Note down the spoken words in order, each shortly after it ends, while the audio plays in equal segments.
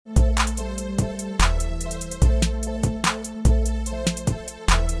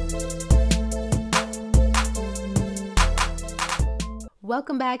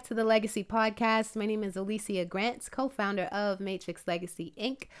Welcome back to the Legacy Podcast. My name is Alicia Grants, co-founder of Matrix Legacy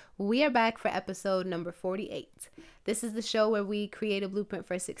Inc. We are back for episode number 48. This is the show where we create a blueprint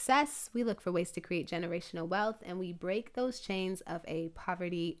for success, we look for ways to create generational wealth, and we break those chains of a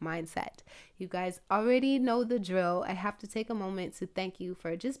poverty mindset. You guys already know the drill. I have to take a moment to thank you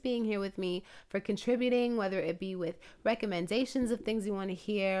for just being here with me, for contributing, whether it be with recommendations of things you want to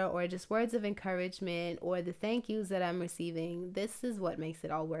hear, or just words of encouragement, or the thank yous that I'm receiving. This is what makes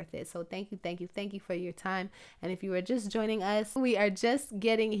it all worth it. So thank you for your time. And if you are just joining us, we are just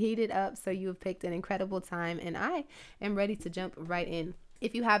getting heated up. So you have picked an incredible time, and I am ready to jump right in.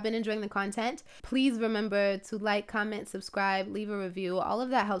 If you have been enjoying the content, please remember to like, comment, subscribe, leave a review. All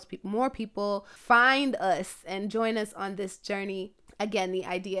of that helps more people find us and join us on this journey. Again, the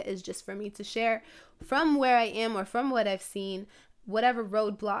idea is just for me to share from where I am or from what I've seen, whatever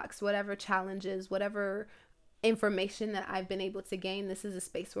roadblocks, whatever challenges, whatever information that I've been able to gain. This is a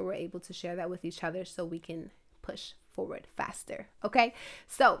space where we're able to share that with each other so we can push forward faster. Okay,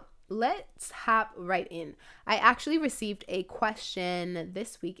 so let's hop right in. I actually received a question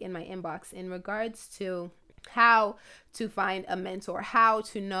this week in my inbox in regards to how to find a mentor, how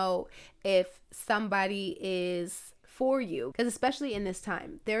to know if somebody is for you. Because especially in this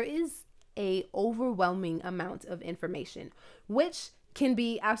time, there is a overwhelming amount of information, which can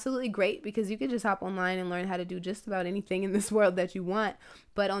be absolutely great because you can just hop online and learn how to do just about anything in this world that you want.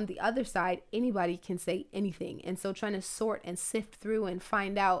 But on the other side, anybody can say anything. And so trying to sort and sift through and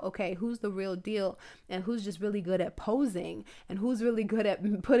find out, okay, who's the real deal and who's just really good at posing and who's really good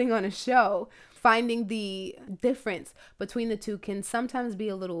at putting on a show, finding the difference between the two can sometimes be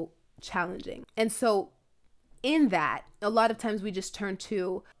a little challenging. And so in that, a lot of times we just turn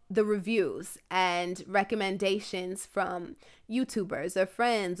to the reviews and recommendations from YouTubers or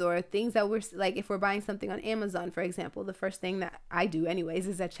friends or things that we're like, if we're buying something on Amazon, for example, the first thing that I do anyways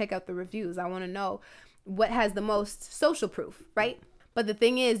is I check out the reviews. I want to know what has the most social proof, right? But the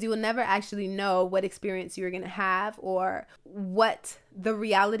thing is, you will never actually know what experience you're going to have or what the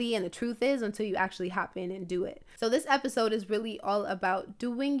reality and the truth is until you actually hop in and do it. So this episode is really all about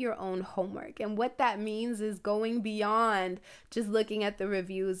doing your own homework. And what that means is going beyond just looking at the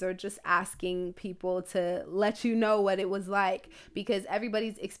reviews or just asking people to let you know what it was like, because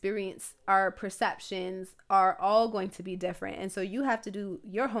everybody's experience, our perceptions are all going to be different. And so you have to do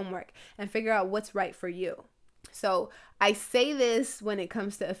your homework and figure out what's right for you. So I say this when it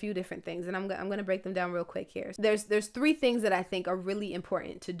comes to a few different things, and I'm going to break them down real quick here. There's three things that I think are really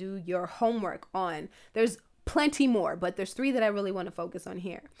important to do your homework on. There's plenty more, but there's three that I really want to focus on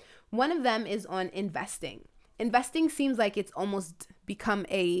here. One of them is on investing. Investing seems like it's almost become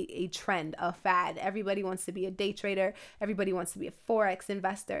a trend, a fad. Everybody wants to be a day trader. Everybody wants to be a Forex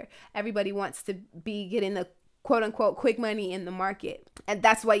investor. Everybody wants to be getting the quote unquote quick money in the market. And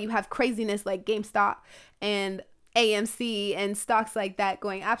that's why you have craziness like GameStop and AMC and stocks like that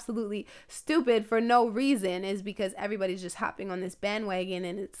going absolutely stupid for no reason, is because everybody's just hopping on this bandwagon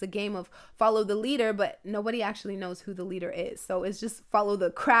and it's a game of follow the leader, but nobody actually knows who the leader is. So it's just follow the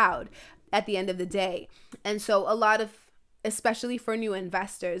crowd at the end of the day. And so a lot of, especially for new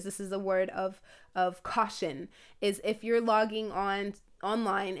investors, this is a word of caution, is if you're logging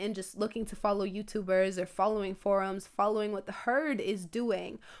online and just looking to follow YouTubers or following forums, following what the herd is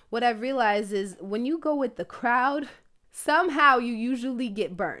doing, what I've realized is when you go with the crowd, somehow you usually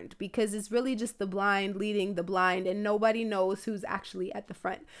get burned, because it's really just the blind leading the blind and nobody knows who's actually at the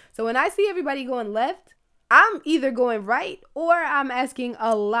front. So when I see everybody going left, I'm either going right or I'm asking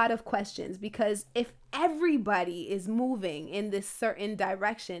a lot of questions, because if everybody is moving in this certain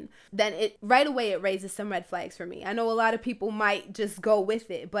direction, then it right away it raises some red flags for me. I know a lot of people might just go with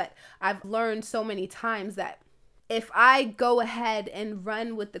it, but I've learned so many times that if I go ahead and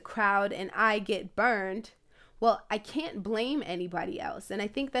run with the crowd and I get burned, well, I can't blame anybody else. And I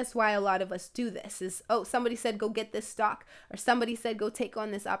think that's why a lot of us do this is, oh, somebody said go get this stock, or somebody said go take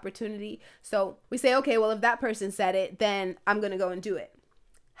on this opportunity. So we say, okay, well, if that person said it, then I'm going to go and do it.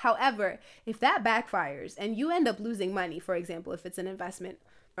 However, if that backfires and you end up losing money, for example, if it's an investment,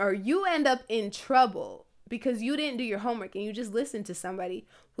 or you end up in trouble because you didn't do your homework and you just listened to somebody,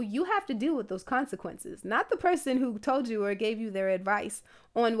 well, you have to deal with those consequences. Not the person who told you or gave you their advice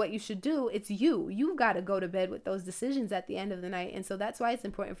on what you should do. It's you. You've got to go to bed with those decisions at the end of the night. And so that's why it's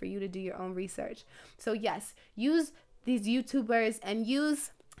important for you to do your own research. So yes, use these YouTubers and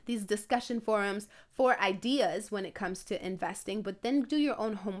use these discussion forums for ideas when it comes to investing, but then do your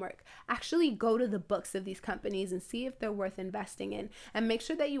own homework. Actually go to the books of these companies and see if they're worth investing in, and make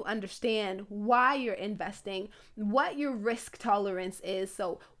sure that you understand why you're investing, what your risk tolerance is.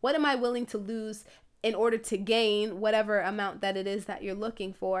 So what am I willing to lose in order to gain whatever amount that it is that you're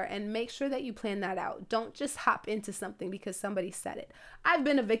looking for, and make sure that you plan that out. Don't just hop into something because somebody said it. I've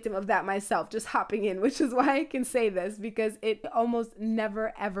been a victim of that myself, just hopping in, which is why I can say this, because it almost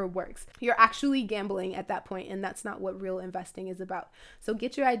never ever works. You're actually gambling at that point, and that's not what real investing is about. So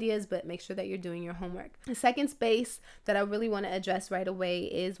get your ideas, but make sure that you're doing your homework. The second space that I really want to address right away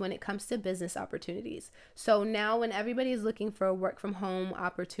is when it comes to business opportunities. So now when everybody is looking for work from home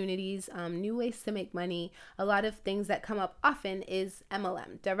opportunities, new ways to make money, a lot of things that come up often is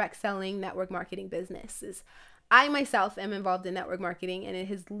MLM, direct selling, network marketing businesses. I myself am involved in network marketing, and it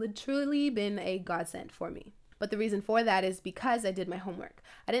has literally been a godsend for me. But the reason for that is because I did my homework.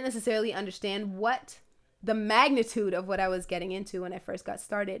 I didn't necessarily understand the magnitude of what I was getting into when I first got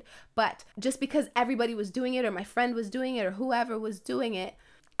started. But just because everybody was doing it, or my friend was doing it, or whoever was doing it,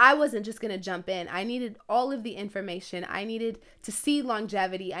 I wasn't just going to jump in. I needed all of the information. I needed to see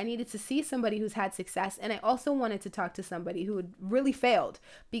longevity. I needed to see somebody who's had success. And I also wanted to talk to somebody who had really failed,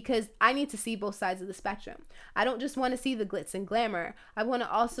 because I need to see both sides of the spectrum. I don't just want to see the glitz and glamour. I want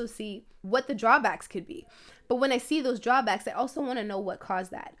to also see what the drawbacks could be. But when I see those drawbacks, I also want to know what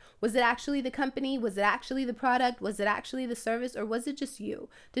caused that. Was it actually the company? Was it actually the product? Was it actually the service? Or was it just you?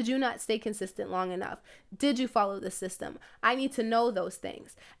 Did you not stay consistent long enough? Did you follow the system? I need to know those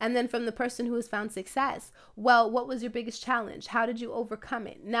things. And then from the person who has found success, well, what was your biggest challenge? How did you overcome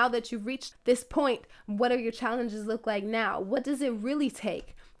it? Now that you've reached this point, what are your challenges look like now? What does it really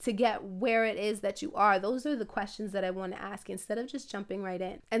take to get where it is that you are? Those are the questions that I want to ask instead of just jumping right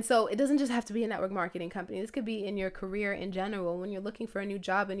in. And so it doesn't just have to be a network marketing company. This could be in your career in general. When you're looking for a new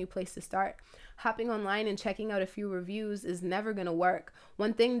job, a new place to start, hopping online and checking out a few reviews is never going to work.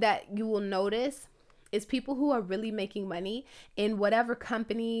 One thing that you will notice is people who are really making money in whatever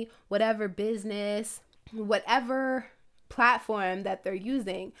company, whatever business, whatever platform that they're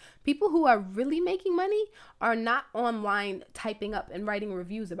using, people who are really making money are not online typing up and writing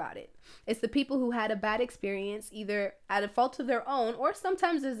reviews about it. It's the people who had a bad experience, either at a fault of their own, or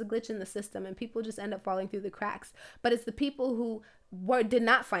sometimes there's a glitch in the system and people just end up falling through the cracks. But it's the people who did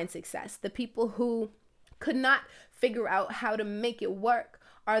not find success, the people who could not figure out how to make it work,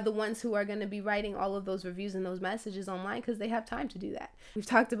 are the ones who are going to be writing all of those reviews and those messages online, because they have time to do that. We've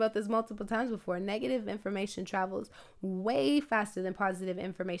talked about this multiple times before. Negative information travels way faster than positive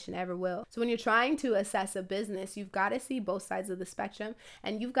information ever will. So when you're trying to assess a business, you've got to see both sides of the spectrum,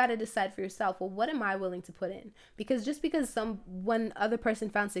 and you've got to decide for yourself, well, what am I willing to put in? Because just because one other person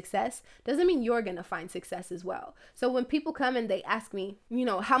found success doesn't mean you're going to find success as well. So when people come and they ask me,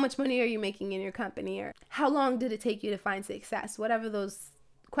 how much money are you making in your company? Or how long did it take you to find success? Whatever those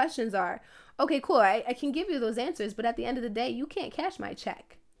questions are. Okay, cool. I can give you those answers, but at the end of the day, you can't cash my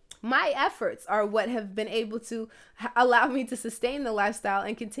check. My efforts are what have been able to allow me to sustain the lifestyle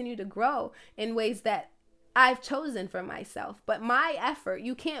and continue to grow in ways that I've chosen for myself. But my effort,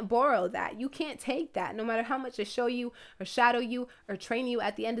 you can't borrow that. You can't take that. No matter how much I show you or shadow you or train you,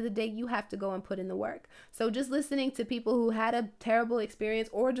 at the end of the day, you have to go and put in the work. So just listening to people who had a terrible experience,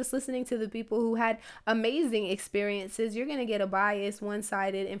 or just listening to the people who had amazing experiences, you're going to get a bias,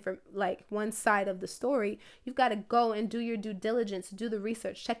 one-sided, one side of the story. You've got to go and do your due diligence, do the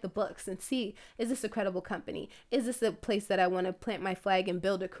research, check the books and see, is this a credible company? Is this a place that I want to plant my flag and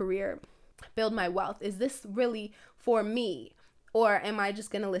build a career? Build my wealth? Is this really for me? Or am I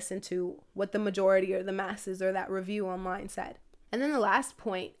just going to listen to what the majority or the masses or that review online said? And then the last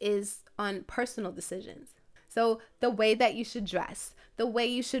point is on personal decisions. So the way that you should dress, the way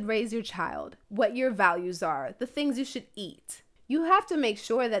you should raise your child, what your values are, the things you should eat. You have to make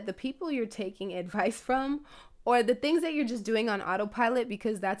sure that the people you're taking advice from, or the things that you're just doing on autopilot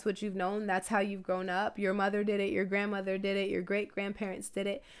because that's what you've known, that's how you've grown up, your mother did it, your grandmother did it, your great-grandparents did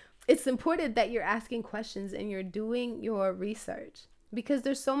it. It's important that you're asking questions and you're doing your research, because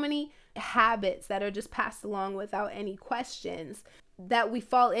there's so many habits that are just passed along without any questions that we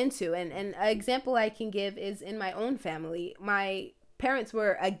fall into. And an example I can give is in my own family. My parents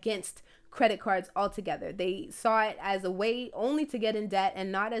were against credit cards altogether. They saw it as a way only to get in debt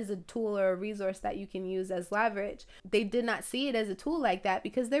and not as a tool or a resource that you can use as leverage. They did not see it as a tool like that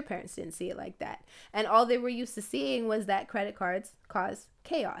because their parents didn't see it like that. And all they were used to seeing was that credit cards cause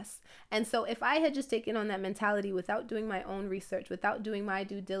chaos. And so if I had just taken on that mentality without doing my own research, without doing my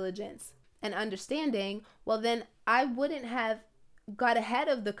due diligence and understanding, well, then I wouldn't have got ahead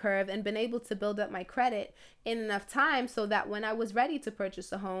of the curve and been able to build up my credit in enough time so that when I was ready to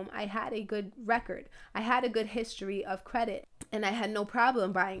purchase a home, I had a good record. I had a good history of credit, and I had no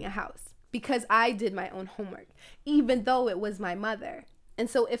problem buying a house because I did my own homework, even though it was my mother. And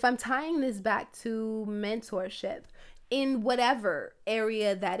so if I'm tying this back to mentorship, in whatever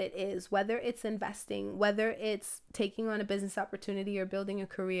area that it is, whether it's investing, whether it's taking on a business opportunity or building a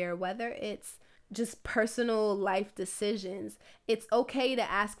career, whether it's just personal life decisions, it's okay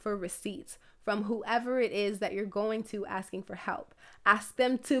to ask for receipts from whoever it is that you're going to asking for help. Ask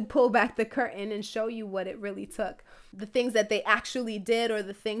them to pull back the curtain and show you what it really took. The things that they actually did or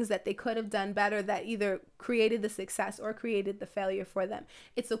the things that they could have done better that either created the success or created the failure for them.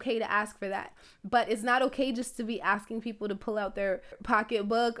 It's okay to ask for that. But it's not okay just to be asking people to pull out their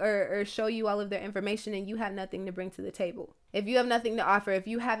pocketbook or show you all of their information and you have nothing to bring to the table. If you have nothing to offer, if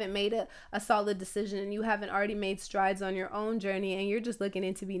you haven't made a solid decision and you haven't already made strides on your own journey and you're just looking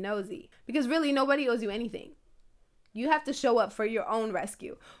in to be nosy, because really nobody owes you anything. You have to show up for your own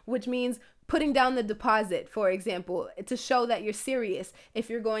rescue, which means putting down the deposit, for example, to show that you're serious if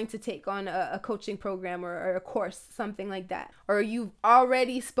you're going to take on a coaching program or a course, something like that. Or you've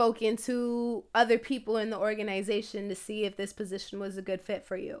already spoken to other people in the organization to see if this position was a good fit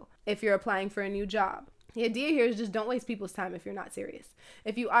for you, if you're applying for a new job. The idea here is just don't waste people's time if you're not serious.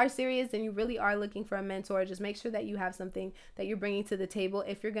 If you are serious and you really are looking for a mentor, just make sure that you have something that you're bringing to the table.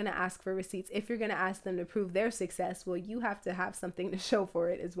 If you're going to ask for receipts, if you're going to ask them to prove their success, well, you have to have something to show for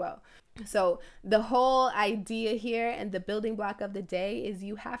it as well. So the whole idea here and the building block of the day is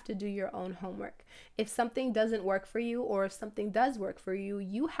you have to do your own homework. If something doesn't work for you or if something does work for you,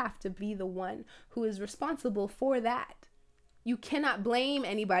 you have to be the one who is responsible for that. You cannot blame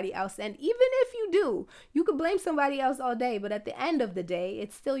anybody else. And even if you do, you could blame somebody else all day. But at the end of the day,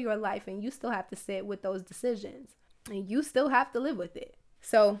 it's still your life and you still have to sit with those decisions and you still have to live with it.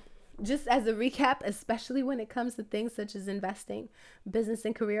 So just as a recap, especially when it comes to things such as investing, business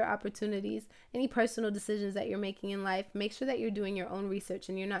and career opportunities, any personal decisions that you're making in life, make sure that you're doing your own research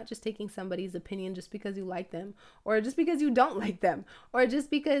and you're not just taking somebody's opinion just because you like them or just because you don't like them or just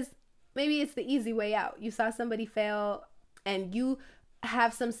because maybe it's the easy way out. You saw somebody fail and you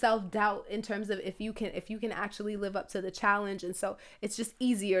have some self-doubt in terms of if you can actually live up to the challenge. And so it's just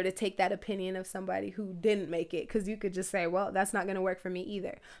easier to take that opinion of somebody who didn't make it because you could just say, well, that's not going to work for me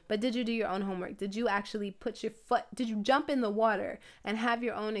either. But did you do your own homework? Did you actually did you jump in the water and have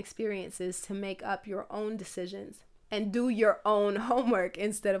your own experiences to make up your own decisions and do your own homework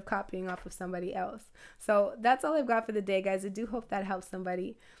instead of copying off of somebody else? So that's all I've got for the day, guys. I do hope that helps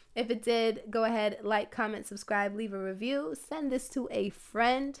somebody. If it did, go ahead, like, comment, subscribe, leave a review, send this to a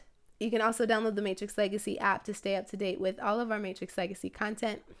friend. You can also download the Matrix Legacy app to stay up to date with all of our Matrix Legacy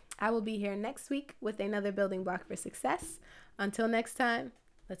content. I will be here next week with another building block for success. Until next time,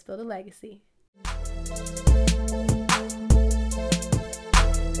 let's build a legacy.